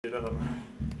it up.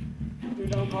 Dude,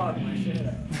 don't clog my shit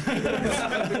up.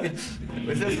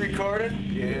 Was this recorded?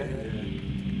 Yeah.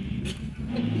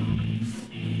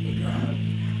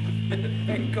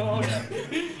 Hey, go.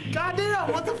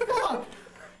 Goddamn, what the fuck?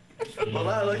 Well,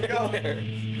 now let's go. Right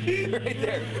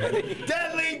there. Ready?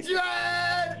 Deadly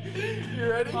Dread! You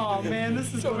ready? Oh man,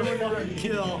 this is gonna fucking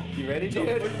kill. You ready, dude?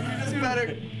 You just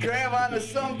better grab onto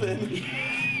something.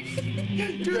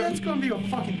 Dude, that's gonna be a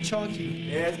fucking chunky.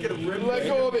 Yeah, it's gonna rip. Let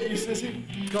go of it, you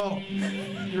sissy. Go.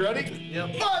 You ready?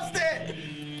 Yep. Bust it!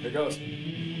 Here goes.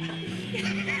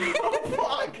 Oh,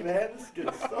 fuck, man. This is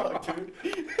gonna suck, dude.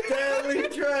 Deadly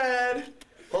Dread!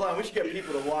 Hold on, we should get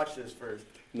people to watch this first.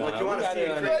 No, Like, you want to see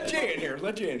it? Let Jay in here.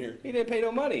 Let Jay in here. He didn't pay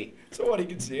no money. So what? He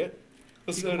can see it.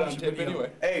 He'll set it on tape anyway.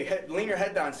 Hey, lean your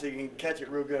head down so you can catch it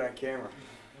real good on camera.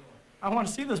 I want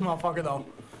to see this motherfucker though.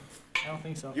 I don't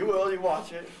think so. You will. You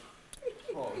watch it.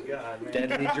 Oh God, man.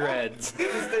 Deadly Dreads.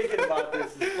 Just thinking about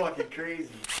this is fucking crazy.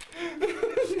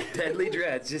 Deadly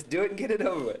Dreads. Just do it and get it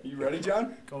over with. You ready,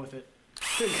 John? Go with it.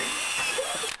 Is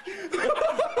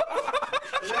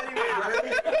that even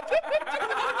ready?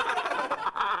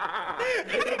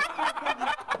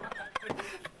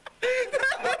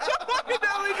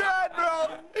 Deadly Dread, bro.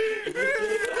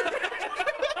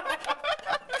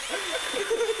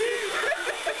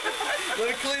 Let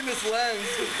it clean this lens.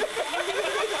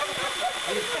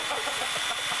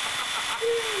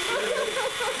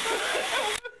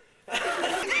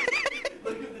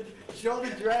 Look at the show the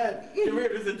dread. Come here,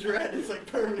 there's a dread. It's like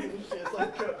permanent and shit. It's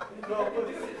like no, look.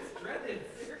 It's dreaded.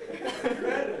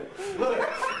 Look.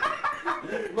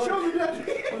 Show the dread.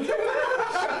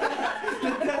 The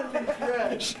deadly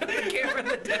dread. Show the camera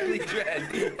the Deadly Dread.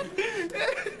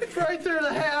 Right there,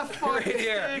 the half fucking Right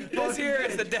here. stick. This here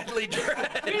is the Deadly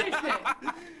Dread. Finish it.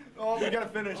 Oh, we gotta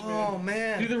finish, man. Oh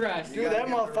man. Do the rest. You Dude, gotta that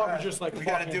get the motherfucker rest. just like we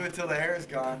fucking. gotta do it till the hair's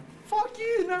gone. Fuck you.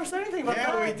 You never said anything about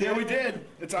Yeah, that. we did. Yeah, we did.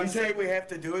 It's on We say tape. we have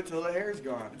to do it till the hair's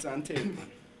gone. It's on tape.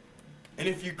 And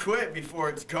if you quit before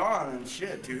it's gone and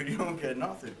shit, dude, you don't get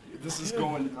nothing. This is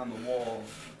going on the wall.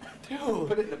 Dude.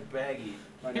 Put it in the baggie.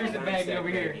 Here's the baggie over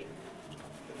here.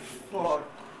 Fuck.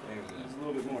 There's a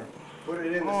little bit more. Put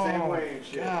it in the same way and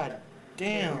shit. God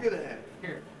damn. Look at that.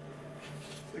 Here.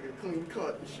 It's like a clean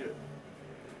cut and shit.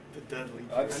 The deadly.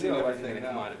 I've I seen know everything everything that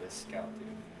come now. out of his scalp,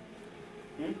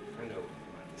 dude. I know what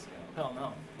come out of his scalp. Hell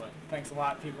no. But thanks a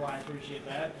lot, people. I appreciate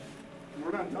that.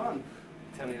 We're not done.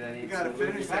 Tell me that You needs gotta some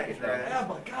finish that lubricant, dread. Yeah,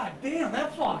 but god damn,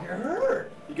 that fucker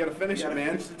hurt. You gotta finish You it, gotta man.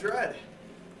 finish the dread.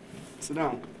 Sit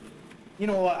down. You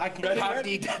know what? I can. Ready? Pop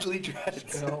D Deadly Dreads.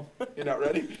 Just go. You're not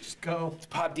ready? Just go. It's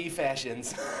Pop D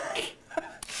fashions.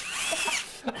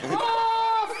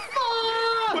 Oh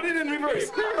fuck! Put it in reverse.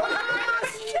 Oh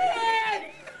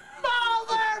shit!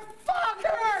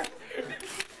 Motherfucker!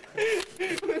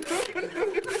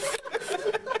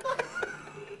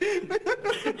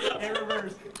 In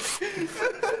reverse.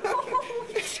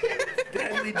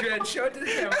 Deadly Dread. Show it to the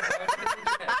camera.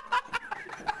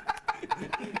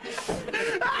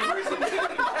 Deadly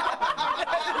Dread.